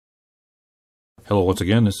Hello once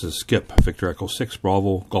again, this is Skip, Victor Echo 6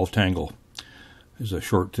 Bravo Golf Tango. There's a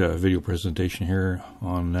short video presentation here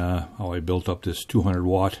on how I built up this 200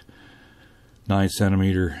 watt 9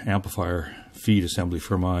 centimeter amplifier feed assembly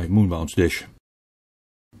for my moon bounce dish.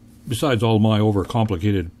 Besides all my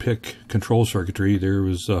overcomplicated PIC control circuitry, there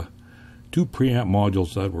was 2 preamp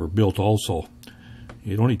modules that were built also.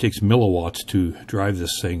 It only takes milliwatts to drive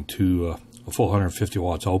this thing to a full 150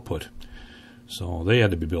 watts output. So they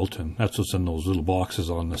had to be built, and that's what's in those little boxes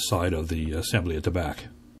on the side of the assembly at the back.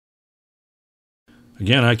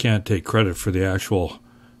 Again, I can't take credit for the actual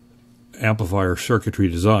amplifier circuitry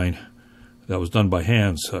design. That was done by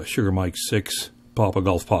hands, Sugar Mike 6, Papa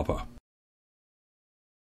Golf Papa.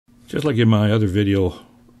 Just like in my other video,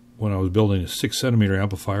 when I was building a 6 centimeter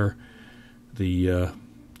amplifier, the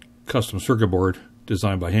custom circuit board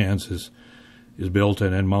designed by hands is built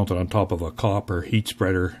and then mounted on top of a copper heat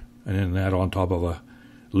spreader, and then that on top of a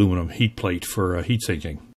aluminum heat plate for heat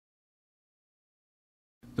sinking.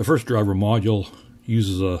 The first driver module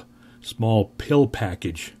uses a small pill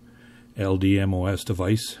package LDMOS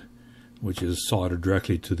device, which is soldered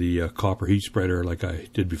directly to the copper heat spreader like I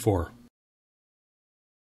did before.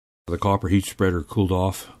 The copper heat spreader cooled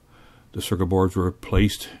off, the circuit boards were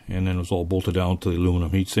placed, and then it was all bolted down to the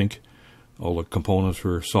aluminum heatsink. All the components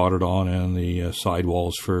were soldered on, and the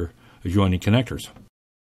sidewalls for adjoining connectors.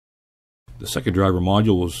 The second driver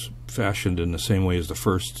module was fashioned in the same way as the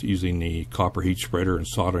first, using the copper heat spreader and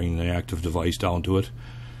soldering the active device down to it.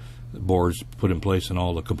 The boards put in place and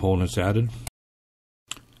all the components added.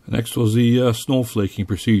 Next was the snowflaking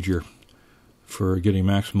procedure. For getting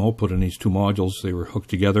maximum output in these 2 modules, they were hooked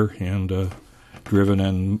together and driven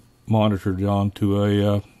and monitored onto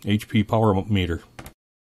a HP power meter.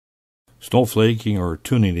 Snowflaking, or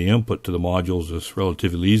tuning the input to the modules, is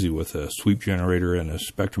relatively easy with a sweep generator and a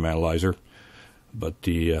spectrum analyzer, but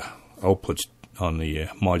the outputs on the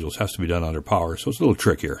modules has to be done under power, so it's a little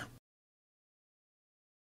trickier.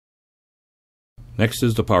 Next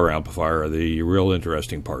is the power amplifier, the real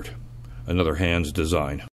interesting part, another hands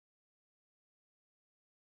design.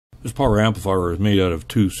 This power amplifier is made out of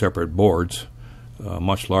 2 separate boards,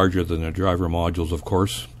 much larger than the driver modules, of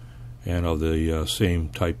course, and of the same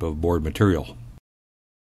type of board material.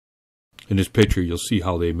 In this picture you'll see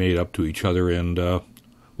how they made up to each other and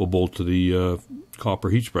will bolt to the copper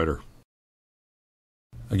heat spreader.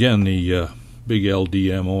 Again, the big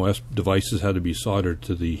LDMOS devices had to be soldered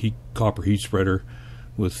to the copper heat spreader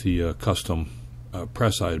with the custom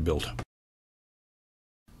press I had built.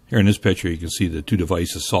 Here in this picture you can see the 2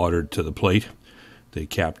 devices soldered to the plate. The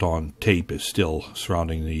capped on tape is still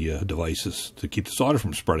surrounding the devices to keep the solder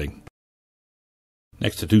from spreading.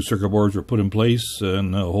 Next, the 2 circuit boards were put in place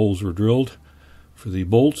and holes were drilled for the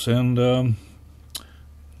bolts, and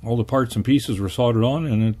all the parts and pieces were soldered on,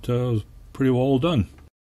 and it was pretty well done.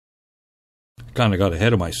 I kind of got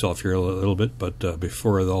ahead of myself here a little bit, but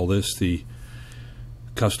before all this, the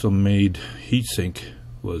custom-made heatsink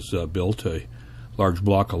was built, a large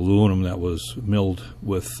block of aluminum that was milled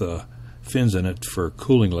with fins in it for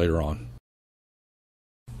cooling later on.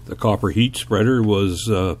 The copper heat spreader was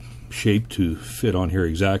shaped to fit on here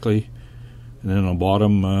exactly, and then on the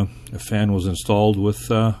bottom a fan was installed with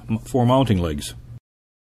 4 mounting legs.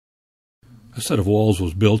 A set of walls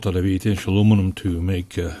was built out of 8-inch aluminum to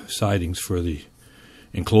make sidings for the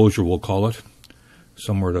enclosure, we'll call it,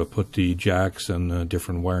 somewhere to put the jacks and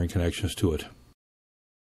different wiring connections to it.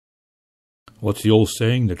 What's the old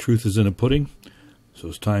saying? The truth is in the pudding. So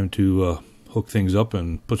it's time to hook things up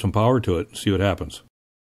and put some power to it and see what happens.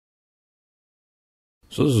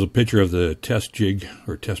 So this is a picture of the test jig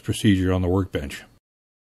or test procedure on the workbench.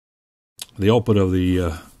 The output of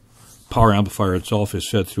the power amplifier itself is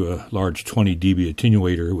fed through a large 20 dB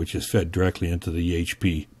attenuator, which is fed directly into the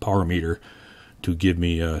HP power meter to give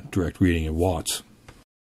me a direct reading in watts.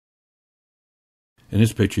 In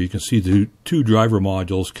this picture you can see the 2 driver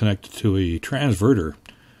modules connected to a transverter,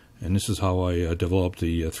 and this is how I developed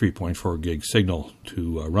the 3.4 gig signal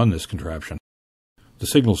to run this contraption. The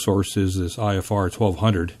signal source is this IFR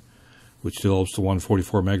 1200, which develops the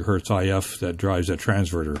 144 megahertz IF that drives that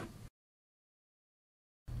transverter.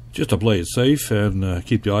 Just to play it safe and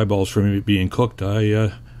keep the eyeballs from being cooked,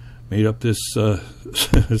 I made up this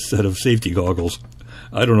set of safety goggles.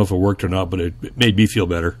 I don't know if it worked or not, but it made me feel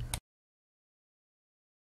better.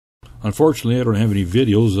 Unfortunately, I don't have any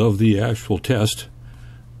videos of the actual test,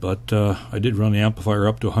 but I did run the amplifier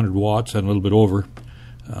up to 100 watts and a little bit over.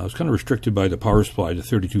 I was kind of restricted by the power supply. The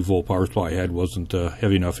 32 volt power supply I had wasn't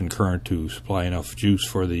heavy enough in current to supply enough juice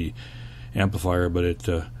for the amplifier, but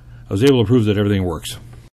I was able to prove that everything works.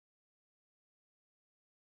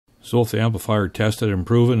 So with the amplifier tested and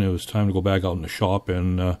proven, it was time to go back out in the shop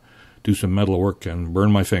and do some metal work and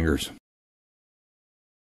burn my fingers.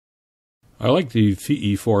 I like the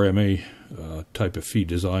VE4MA type of feed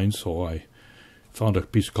design, so I found a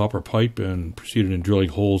piece of copper pipe and proceeded in drilling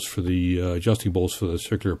holes for the adjusting bolts for the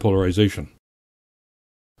circular polarization.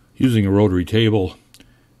 Using a rotary table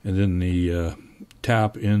and then the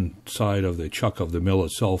tap inside of the chuck of the mill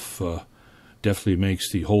itself definitely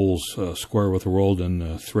makes the holes square with the world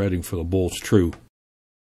and threading for the bolts true.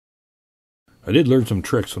 I did learn some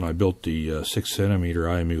tricks when I built the 6cm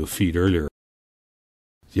IMU feed earlier.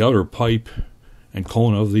 The outer pipe and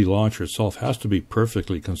cone of the launcher itself has to be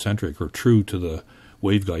perfectly concentric or true to the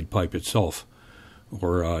waveguide pipe itself,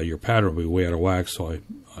 or your pattern will be way out of whack. So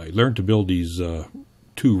I learned to build these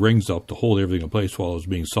two rings up to hold everything in place while it was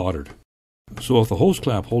being soldered. So with the hose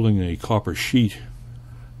clamp holding a copper sheet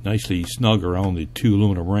nicely snug around the two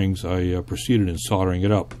aluminum rings, I proceeded in soldering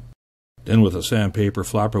it up. Then with a sandpaper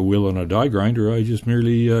flapper wheel and a die grinder, I just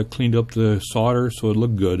merely cleaned up the solder so it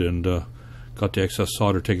looked good and got the excess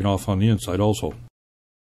solder taken off on the inside also.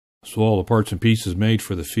 So all the parts and pieces made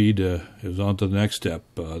for the feed, it was on to the next step,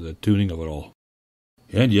 the tuning of it all.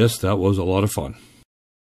 And yes, that was a lot of fun.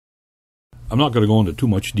 I'm not going to go into too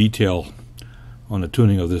much detail on the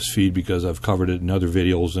tuning of this feed because I've covered it in other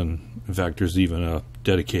videos, and in fact there's even a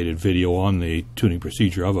dedicated video on the tuning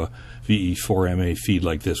procedure of a VE4MA feed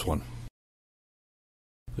like this one.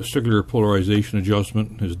 The circular polarization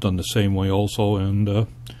adjustment is done the same way also, and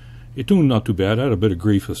it tuned not too bad. I had a bit of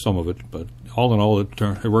grief with some of it, but all in all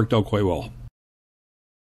it worked out quite well.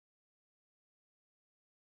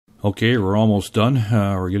 Okay, we're almost done.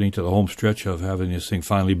 We're getting to the home stretch of having this thing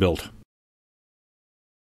finally built.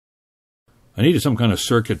 I needed some kind of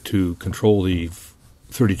circuit to control the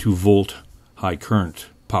 32 volt high current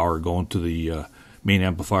power going to the main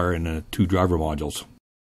amplifier and the two driver modules.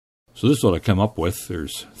 So this is what I come up with.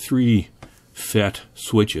 There's 3 FET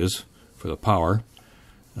switches for the power,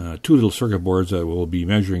 2 little circuit boards that will be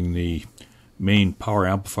measuring the main power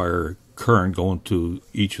amplifier current going to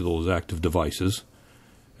each of those active devices,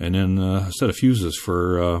 and then a set of fuses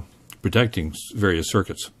for protecting various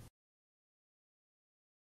circuits.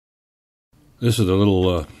 This is the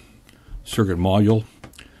little circuit module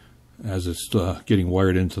as it's getting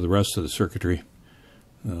wired into the rest of the circuitry,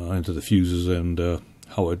 into the fuses, and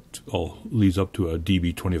how it all leads up to a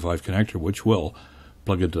DB25 connector, which will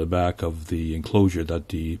plug into the back of the enclosure that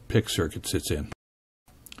the PIC circuit sits in.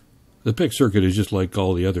 The PIC circuit is just like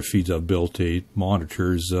all the other feeds I've built. It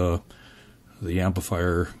monitors the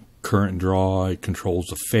amplifier current draw, it controls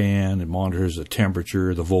the fan, it monitors the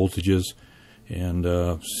temperature, the voltages, and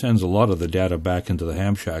sends a lot of the data back into the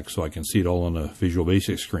ham shack so I can see it all on the Visual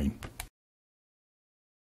Basic screen.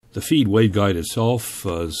 The feed waveguide itself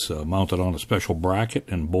is mounted on a special bracket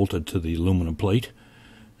and bolted to the aluminum plate.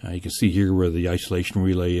 You can see here where the isolation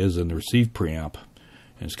relay is and the receive preamp.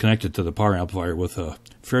 And it's connected to the power amplifier with a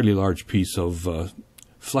fairly large piece of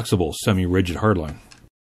flexible semi-rigid hardline.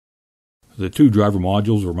 The 2 driver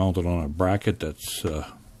modules were mounted on a bracket that's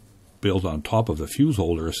built on top of the fuse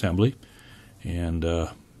holder assembly and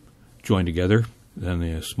joined together. Then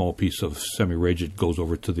the small piece of semi-rigid goes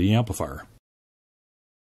over to the amplifier.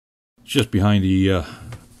 Just behind the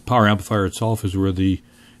power amplifier itself is where the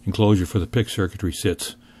enclosure for the PIC circuitry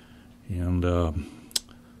sits, and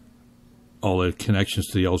all the connections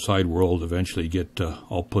to the outside world eventually get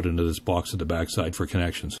all put into this box at the backside for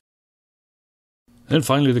connections. Then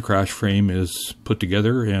finally the crash frame is put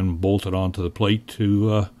together and bolted onto the plate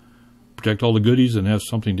to protect all the goodies and have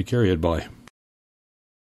something to carry it by.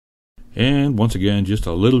 And once again, just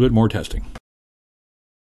a little bit more testing.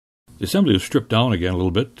 The assembly was stripped down again a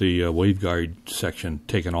little bit, the waveguide section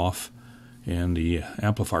taken off, and the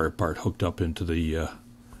amplifier part hooked up into the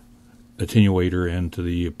attenuator and to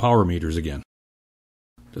the power meters again.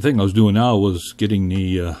 The thing I was doing now was getting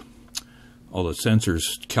the all the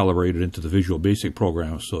sensors calibrated into the Visual Basic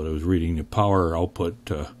program so that it was reading the power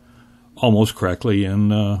output almost correctly,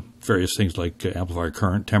 and various things like amplifier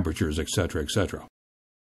current, temperatures, etc., etc.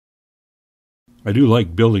 I do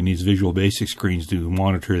like building these Visual Basic screens to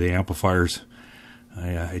monitor the amplifiers.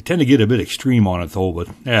 I tend to get a bit extreme on it though, but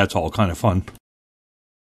it's all kind of fun.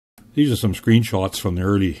 These are some screenshots from the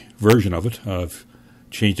early version of it. I've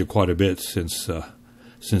changed it quite a bit since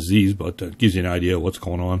these, but it gives you an idea of what's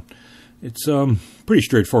going on. It's pretty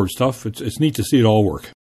straightforward stuff. It's neat to see it all work.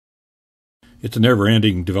 It's a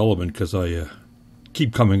never-ending development because I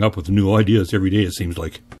keep coming up with new ideas every day, it seems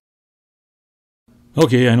like.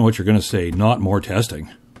 Okay, I know what you're going to say. Not more testing.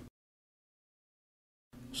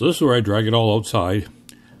 So this is where I drag it all outside,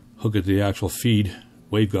 hook it to the actual feed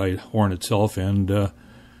waveguide horn itself, and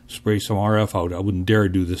spray some RF out. I wouldn't dare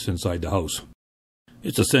do this inside the house.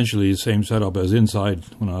 It's essentially the same setup as inside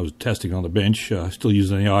when I was testing on the bench. Still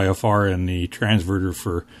using the IFR and the transverter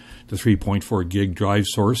for the 3.4 gig drive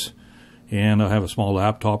source. And I have a small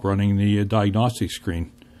laptop running the diagnostic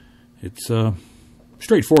screen. It's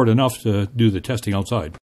straightforward enough to do the testing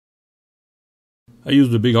outside. I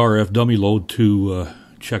used a big RF dummy load to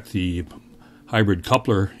check the hybrid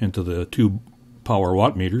coupler into the 2 power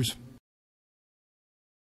watt meters.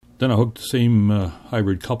 Then I hooked the same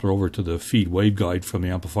hybrid coupler over to the feed waveguide from the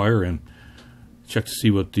amplifier and checked to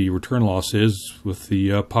see what the return loss is with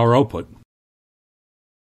the power output.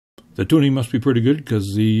 The tuning must be pretty good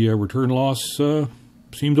because the return loss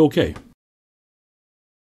seemed okay.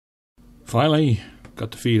 Finally,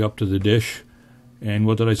 got the feed up to the dish, and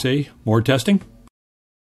what did I say? More testing?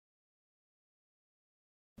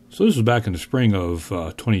 So this was back in the spring of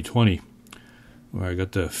 2020, where I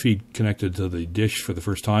got the feed connected to the dish for the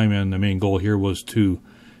first time, and the main goal here was to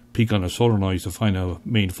peek on the solenoids to find a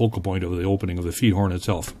main focal point of the opening of the feed horn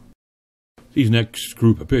itself. These next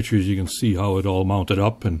group of pictures, you can see how it all mounted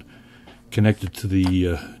up and connected to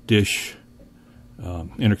the dish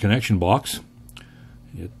interconnection box.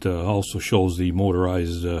 It also shows the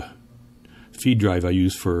motorized feed drive I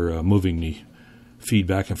use for moving the feed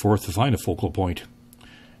back and forth to find a focal point.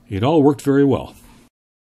 It all worked very well.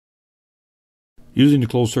 Using the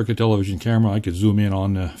closed circuit television camera, I could zoom in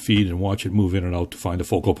on the feed and watch it move in and out to find a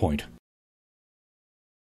focal point.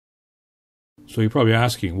 So you're probably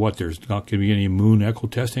asking, what, there's not going to be any moon echo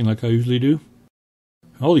testing like I usually do?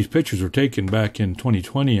 All these pictures were taken back in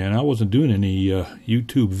 2020, and I wasn't doing any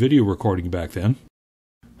YouTube video recording back then.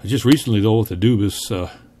 Just recently, though, with the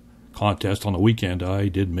Dubis contest on the weekend, I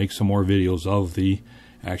did make some more videos of the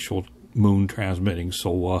actual moon transmitting,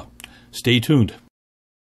 so stay tuned.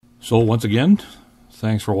 So once again,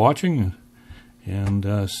 thanks for watching, and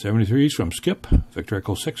 73's from Skip, Victor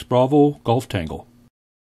Echo 6 Bravo Golf Tango.